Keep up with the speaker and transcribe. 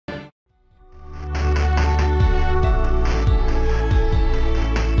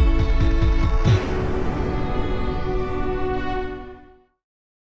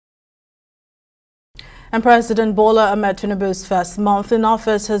And President Bola Ahmed Tinubu's first month in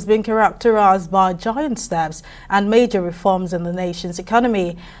office has been characterized by giant steps and major reforms in the nation's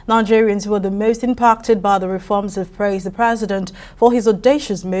economy. Nigerians who are the most impacted by the reforms have praised the president for his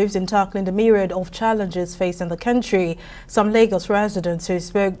audacious moves in tackling the myriad of challenges facing the country. Some Lagos residents who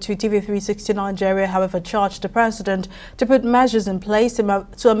spoke to TV360 Nigeria, however, charged the president to put measures in place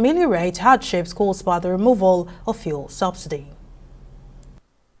to ameliorate hardships caused by the removal of fuel subsidy.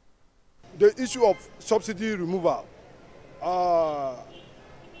 The issue of subsidy removal,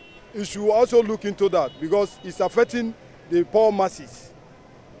 you should also look into that because it's affecting the poor masses,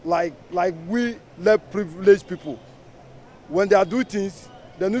 like we less privileged people. When they are doing things,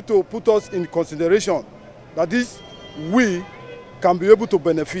 they need to put us in consideration that we can be able to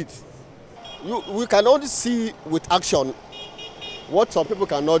benefit. We can only see with action what some people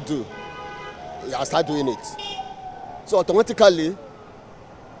cannot do. I start doing it. So automatically,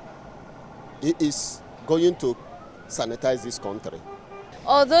 it is going to sanitize this country.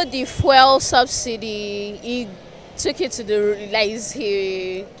 Although the fuel subsidy, he took it to the,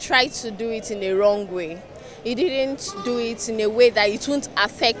 he tried to do it in the wrong way. He didn't do it in a way that it won't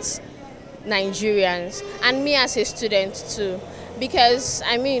affect Nigerians and me as a student too. Because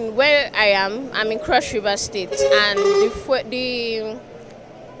I mean, where I am, I'm in Cross River State, and the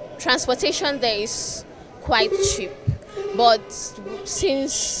transportation there is quite cheap. But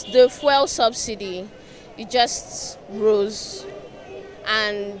since the fuel subsidy, it just rose,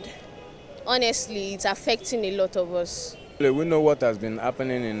 and honestly, it's affecting a lot of us. We know what has been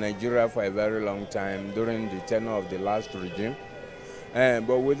happening in Nigeria for a very long time during the tenure of the last regime.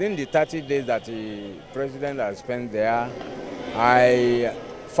 But within the 30 days that the president has spent there, I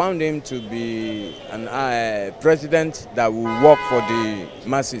found him to be a president that will work for the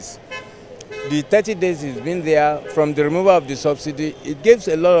masses. The 30 days he's been there, from the removal of the subsidy, it gives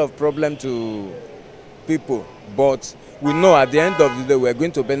a lot of problem to people. But we know at the end of the day we're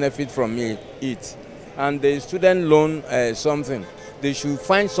going to benefit from it. And the student loan, something, they should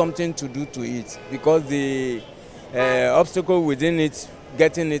find something to do to it because the obstacle within it,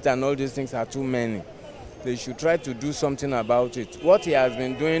 getting it and all these things are too many. They should try to do something about it. What he has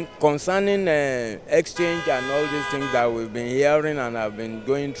been doing concerning exchange and all these things that we've been hearing and have been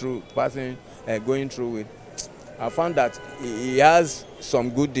going through, going through it, I found that he has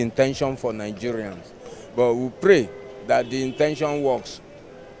some good intention for Nigerians. But we pray that the intention works.